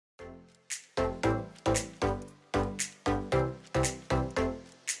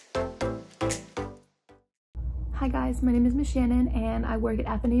Hi guys, my name is Miss Shannon and I work at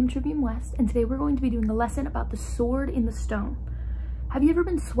Archway Trivium West, and today we're going to be doing a lesson about the sword in the stone. Have you ever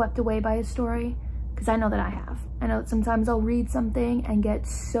been swept away by a story? Because I know that I have. I know that sometimes I'll read something and get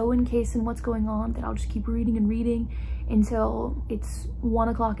so encased in what's going on that I'll just keep reading and reading until it's 1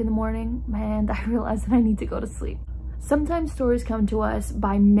 o'clock in the morning and I realize that I need to go to sleep. Sometimes stories come to us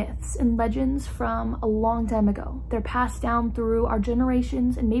by myths and legends from a long time ago. They're passed down through our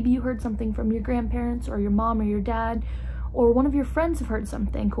generations, and maybe you heard something from your grandparents or your mom or your dad, or one of your friends have heard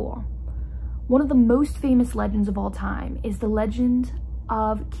something cool. One of the most famous legends of all time is the legend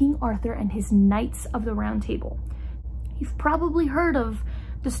of King Arthur and his Knights of the Round Table. You've probably heard of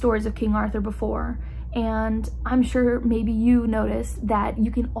the stories of King Arthur before, and I'm sure maybe you noticed that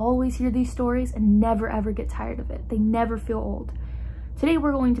you can always hear these stories and never ever get tired of it. They never feel old. Today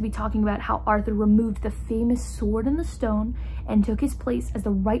we're going to be talking about how Arthur removed the famous sword in the stone and took his place as the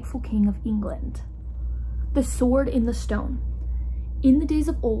rightful king of England. The sword in the stone. In the days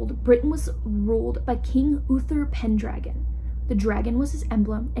of old, Britain was ruled by King Uther Pendragon. The dragon was his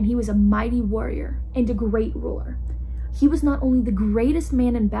emblem, and he was a mighty warrior and a great ruler. He was not only the greatest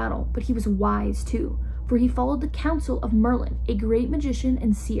man in battle, but he was wise too, for he followed the counsel of Merlin, a great magician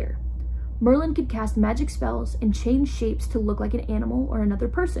and seer. Merlin could cast magic spells and change shapes to look like an animal or another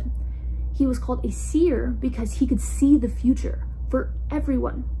person. He was called a seer because he could see the future for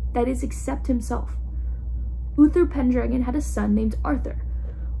everyone, that is, except himself. Uther Pendragon had a son named Arthur.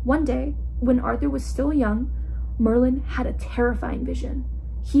 One day, when Arthur was still young, Merlin had a terrifying vision.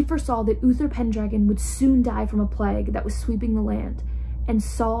 He foresaw that Uther Pendragon would soon die from a plague that was sweeping the land, and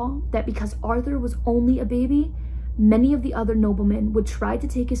saw that because Arthur was only a baby, many of the other noblemen would try to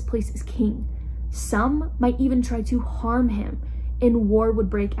take his place as king. Some might even try to harm him, and war would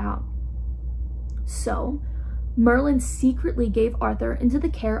break out. So, Merlin secretly gave Arthur into the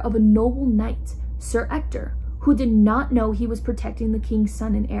care of a noble knight, Sir Ector, who did not know he was protecting the king's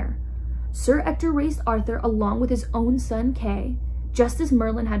son and heir. Sir Ector raised Arthur along with his own son Kay. Just as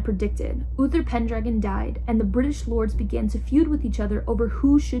Merlin had predicted, Uther Pendragon died, and the British lords began to feud with each other over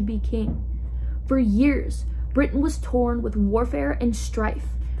who should be king. For years, Britain was torn with warfare and strife.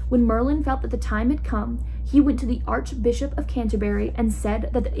 When Merlin felt that the time had come, he went to the Archbishop of Canterbury and said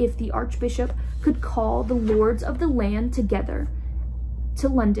that if the Archbishop could call the lords of the land together to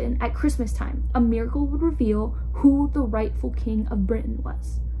London at Christmas time, a miracle would reveal who the rightful king of Britain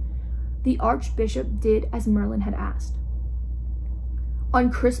was. The Archbishop did as Merlin had asked. On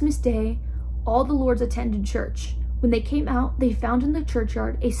Christmas Day, all the lords attended church. When they came out, they found in the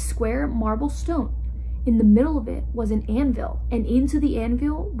churchyard a square marble stone. In the middle of it was an anvil, and into the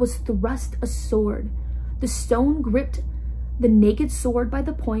anvil was thrust a sword. The stone gripped the naked sword by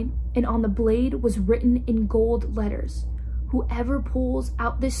the point, and on the blade was written in gold letters, "Whoever pulls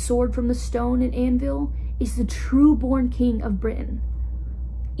out this sword from the stone and anvil is the true-born king of Britain."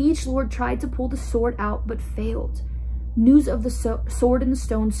 Each lord tried to pull the sword out, but failed. News of the sword in the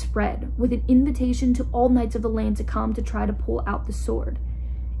stone spread, with an invitation to all knights of the land to come to try to pull out the sword.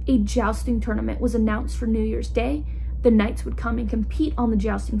 A jousting tournament was announced for New Year's Day. The knights would come and compete on the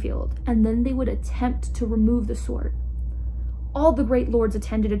jousting field, and then they would attempt to remove the sword. All the great lords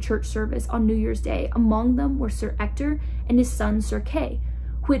attended a church service on New Year's Day. Among them were Sir Ector and his son Sir Kay,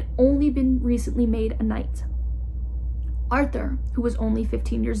 who had only been recently made a knight. Arthur, who was only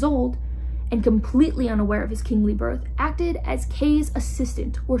 15 years old, and completely unaware of his kingly birth, acted as Kay's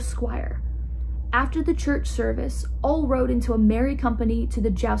assistant or squire. After the church service, all rode into a merry company to the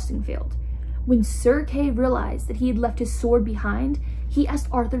jousting field. When Sir Kay realized that he had left his sword behind, he asked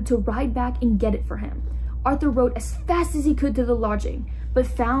Arthur to ride back and get it for him. Arthur rode as fast as he could to the lodging, but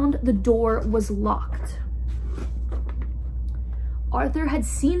found the door was locked. Arthur had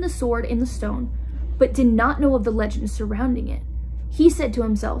seen the sword in the stone, but did not know of the legend surrounding it. He said to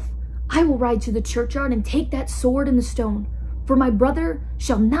himself, "I will ride to the churchyard and take that sword in the stone, for my brother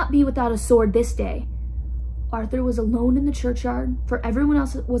shall not be without a sword this day." Arthur was alone in the churchyard, for everyone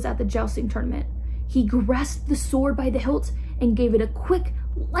else was at the jousting tournament. He grasped the sword by the hilt and gave it a quick,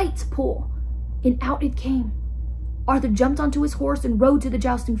 light pull, and out it came. Arthur jumped onto his horse and rode to the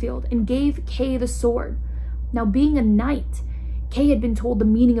jousting field and gave Kay the sword. Now, being a knight, Kay had been told the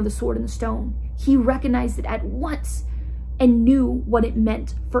meaning of the sword in the stone. He recognized it at once and knew what it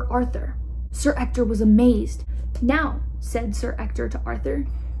meant for Arthur. Sir Ector was amazed. "Now," said Sir Ector to Arthur,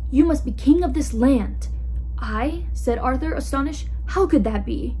 "you must be king of this land." "I?" said Arthur, astonished. "How could that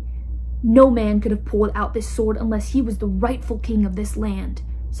be?" "No man could have pulled out this sword unless he was the rightful king of this land,"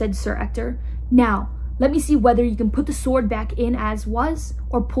 said Sir Ector. "Now, let me see whether you can put the sword back in as was,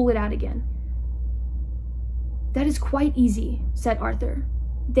 or pull it out again." "That is quite easy," said Arthur.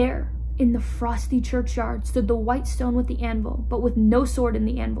 "There, in the frosty churchyard stood the white stone with the anvil, but with no sword in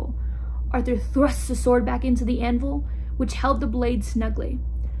the anvil. Arthur thrust the sword back into the anvil, which held the blade snugly.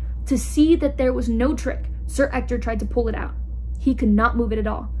 To see that there was no trick, Sir Ector tried to pull it out. He could not move it at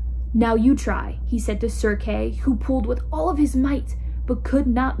all. "Now you try," he said to Sir Kay, who pulled with all of his might, but could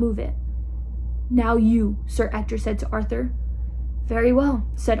not move it. "Now you," Sir Ector said to Arthur. "Very well,"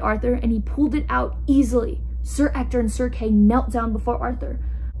 said Arthur, and he pulled it out easily. Sir Ector and Sir Kay knelt down before Arthur.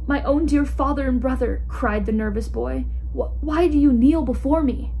 "My own dear father and brother," cried the nervous boy, "why do you kneel before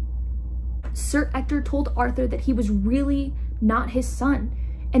me?" Sir Ector told Arthur that he was really not his son,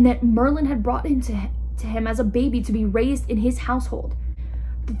 and that Merlin had brought him to him as a baby to be raised in his household.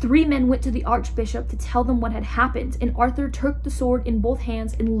 The three men went to the archbishop to tell them what had happened, and Arthur took the sword in both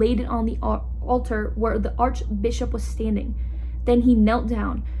hands and laid it on the altar where the archbishop was standing. Then he knelt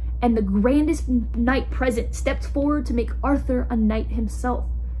down, and the grandest knight present stepped forward to make Arthur a knight himself.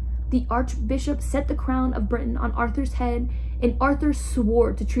 The archbishop set the crown of Britain on Arthur's head, and Arthur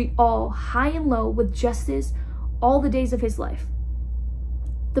swore to treat all, high and low, with justice all the days of his life.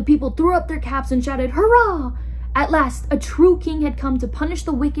 The people threw up their caps and shouted, "Hurrah!" At last, a true king had come to punish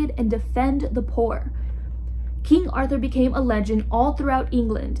the wicked and defend the poor. King Arthur became a legend all throughout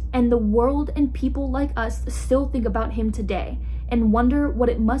England, and the world and people like us still think about him today and wonder what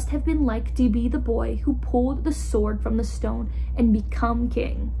it must have been like to be the boy who pulled the sword from the stone and become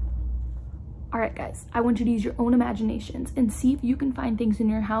king. Alright guys, I want you to use your own imaginations and see if you can find things in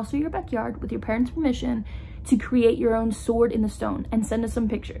your house or your backyard with your parents' permission to create your own sword in the stone, and send us some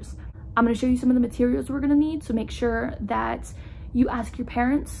pictures. I'm going to show you some of the materials we're going to need, so make sure that you ask your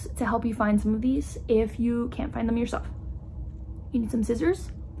parents to help you find some of these if you can't find them yourself. You need some scissors,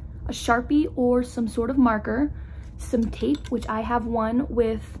 a Sharpie or some sort of marker, some tape, which I have one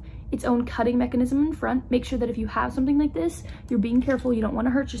with its own cutting mechanism in front. Make sure that if you have something like this, you're being careful, you don't want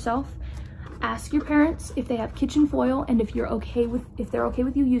to hurt yourself. Ask your parents if they have kitchen foil, and if they're okay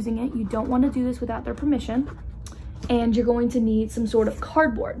with you using it. You don't want to do this without their permission. And you're going to need some sort of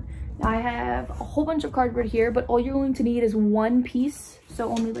cardboard. Now, I have a whole bunch of cardboard here, but all you're going to need is one piece, so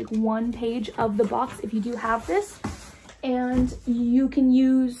only like one page of the box if you do have this. And you can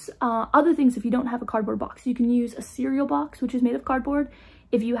use other things if you don't have a cardboard box. You can use a cereal box, which is made of cardboard.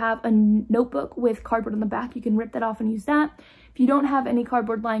 If you have a notebook with cardboard on the back, you can rip that off and use that. If you don't have any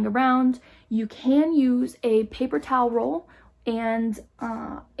cardboard lying around, you can use a paper towel roll and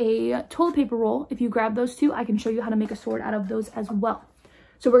a toilet paper roll. If you grab those two, I can show you how to make a sword out of those as well.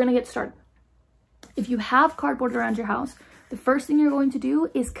 So we're gonna get started. If you have cardboard around your house, the first thing you're going to do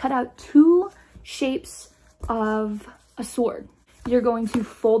is cut out two shapes of a sword. You're going to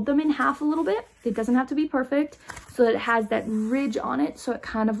fold them in half a little bit. It doesn't have to be perfect, so that it has that ridge on it, so it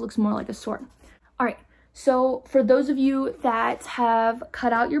kind of looks more like a sword. All right, so for those of you that have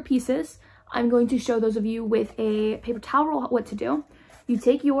cut out your pieces, I'm going to show those of you with a paper towel roll what to do. You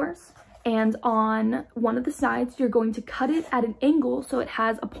take yours, and on one of the sides, you're going to cut it at an angle so it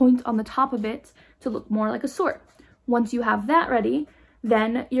has a point on the top of it to look more like a sword. Once you have that ready,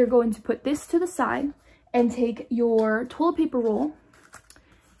 then you're going to put this to the side and take your toilet paper roll,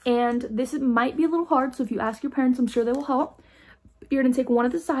 and this might be a little hard, so if you ask your parents, I'm sure they will help. You're going to take one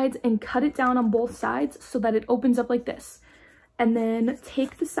of the sides and cut it down on both sides so that it opens up like this, and then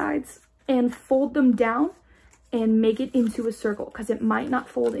take the sides and fold them down and make it into a circle, because it might not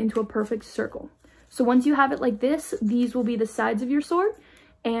fold into a perfect circle. So once you have it like this, these will be the sides of your sword,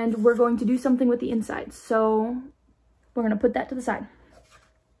 and we're going to do something with the insides, so we're going to put that to the side.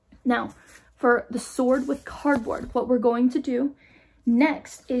 Now, for the sword with cardboard, what we're going to do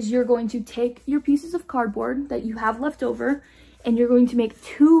next is you're going to take your pieces of cardboard that you have left over, and you're going to make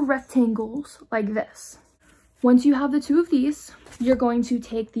two rectangles like this. Once you have the two of these, you're going to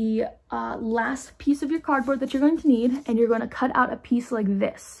take the last piece of your cardboard that you're going to need, and you're going to cut out a piece like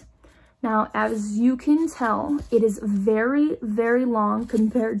this. Now, as you can tell, it is very, very long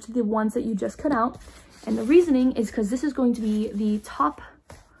compared to the ones that you just cut out. And the reasoning is because this is going to be the top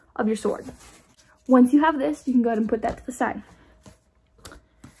of your sword. Once you have this, you can go ahead and put that to the side.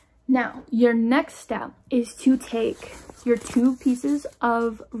 Now, your next step is to take your two pieces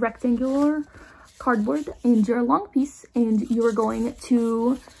of rectangular cardboard and your long piece, and you're going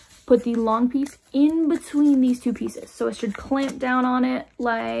to put the long piece in between these two pieces. So it should clamp down on it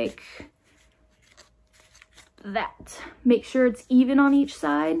like that. Make sure it's even on each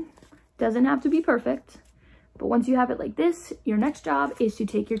side. Doesn't have to be perfect. But once you have it like this, your next job is to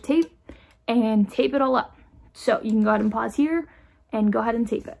take your tape and tape it all up. So you can go ahead and pause here and go ahead and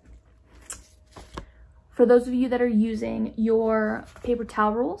tape it. For those of you that are using your paper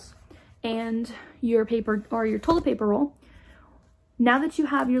towel rolls and your paper or your toilet paper roll, Now that you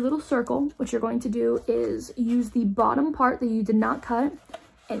have your little circle, what you're going to do is use the bottom part that you did not cut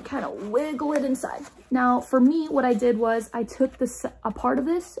and kind of wiggle it inside. Now, for me, what I did was I took a part of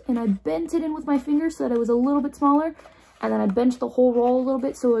this and I bent it in with my fingers so that it was a little bit smaller. And then I bent the whole roll a little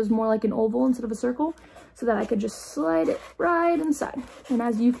bit so it was more like an oval instead of a circle, so that I could just slide it right inside. And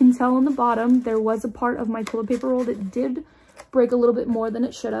as you can tell on the bottom, there was a part of my toilet paper roll that did break a little bit more than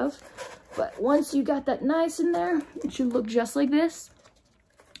it should have. But once you got that nice in there, it should look just like this.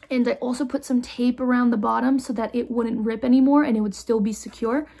 And I also put some tape around the bottom so that it wouldn't rip anymore and it would still be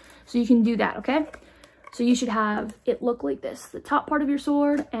secure. So you can do that, okay? So you should have it look like this, the top part of your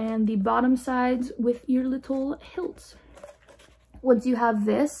sword and the bottom sides with your little hilts. Once you have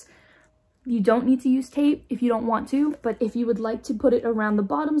this, you don't need to use tape if you don't want to, but if you would like to put it around the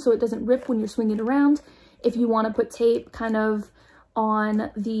bottom so it doesn't rip when you're swinging it around, if you want to put tape kind of on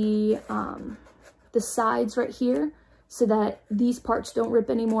the sides right here so that these parts don't rip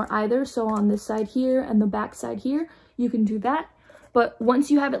anymore either, so on this side here and the back side here, you can do that. But once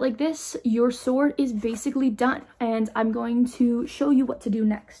you have it like this, your sword is basically done, and I'm going to show you what to do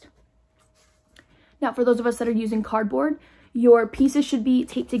next. Now, for those of us that are using cardboard, your pieces should be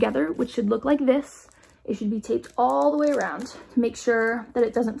taped together, which should look like this. It should be taped all the way around to make sure that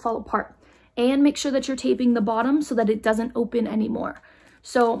it doesn't fall apart. And make sure that you're taping the bottom so that it doesn't open anymore.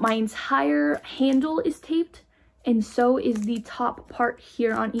 So my entire handle is taped, and so is the top part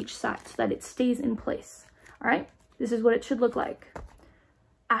here on each side so that it stays in place. All right, this is what it should look like.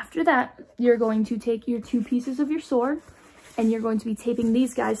 After that, you're going to take your two pieces of your sword and you're going to be taping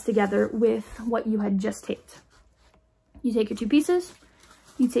these guys together with what you had just taped. You take your two pieces,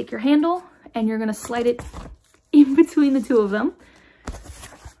 you take your handle, and you're gonna slide it in between the two of them.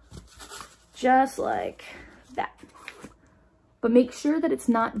 Just like that. But make sure that it's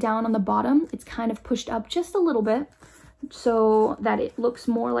not down on the bottom. It's kind of pushed up just a little bit so that it looks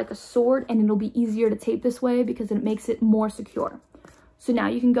more like a sword, and it'll be easier to tape this way because it makes it more secure. So now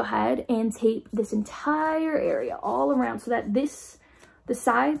you can go ahead and tape this entire area all around so that the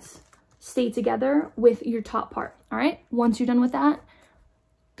sides stay together with your top part. All right, once you're done with that,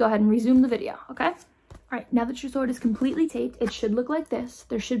 go ahead and resume the video, okay? All right, now that your sword is completely taped, it should look like this.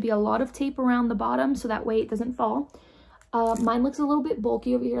 There should be a lot of tape around the bottom so that way it doesn't fall. Mine looks a little bit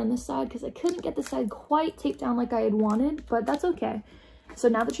bulky over here on this side because I couldn't get the side quite taped down like I had wanted, but that's okay. So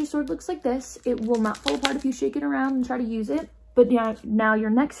now that your sword looks like this, it will not fall apart if you shake it around and try to use it. But now your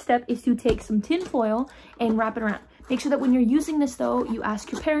next step is to take some tin foil and wrap it around. Make sure that when you're using this though, you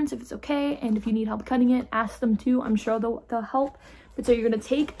ask your parents if it's okay, and if you need help cutting it, ask them too. I'm sure they'll help. But so you're gonna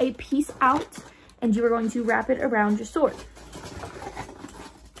take a piece out and you are going to wrap it around your sword.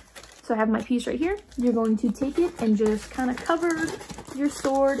 So I have my piece right here. You're going to take it and just kind of cover your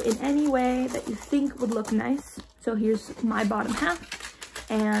sword in any way that you think would look nice. So here's my bottom half.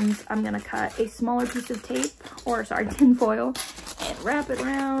 And I'm gonna cut a smaller piece of tape, or sorry, tin foil, and wrap it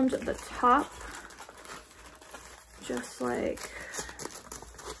around the top, just like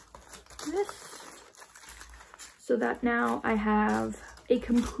this, so that now I have a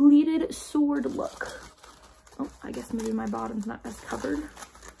completed sword look. Oh, I guess maybe my bottom's not as covered.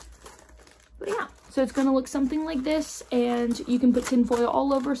 But yeah, so it's gonna look something like this, and you can put tin foil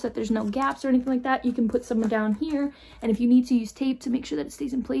all over so that there's no gaps or anything like that. You can put some down here, and if you need to use tape to make sure that it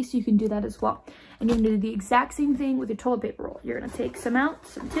stays in place, you can do that as well. And you're gonna do the exact same thing with your toilet paper roll. You're gonna take some out,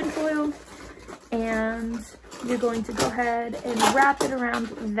 some tin foil, and you're going to go ahead and wrap it around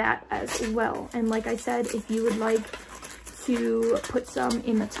that as well. And like I said, if you would like to put some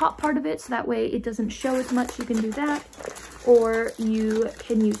in the top part of it so that way it doesn't show as much, you can do that. Or you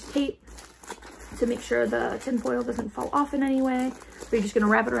can use tape to make sure the tin foil doesn't fall off in any way. But you're just gonna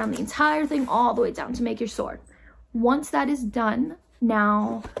wrap it around the entire thing all the way down to make your sword. Once that is done,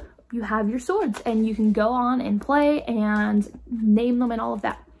 now you have your swords and you can go on and play and name them and all of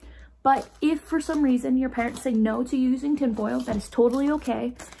that. But if for some reason your parents say no to using tinfoil, that is totally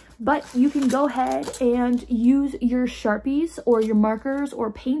okay. But you can go ahead and use your Sharpies or your markers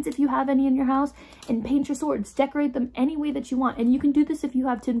or paint if you have any in your house and paint your swords. Decorate them any way that you want. And you can do this if you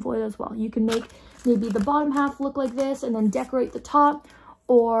have tinfoil as well. You can make maybe the bottom half look like this and then decorate the top.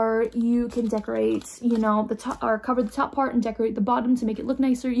 Or you can decorate, you know, the top, or cover the top part and decorate the bottom to make it look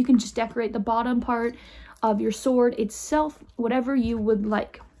nicer. You can just decorate the bottom part of your sword itself, whatever you would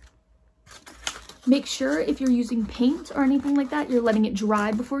like. Make sure if you're using paint or anything like that, you're letting it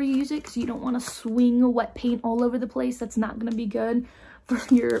dry before you use it, because you don't want to swing wet paint all over the place. That's not going to be good for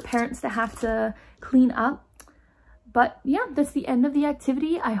your parents to have to clean up. But yeah, that's the end of the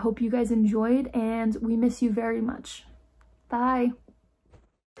activity. I hope you guys enjoyed, and we miss you very much. Bye.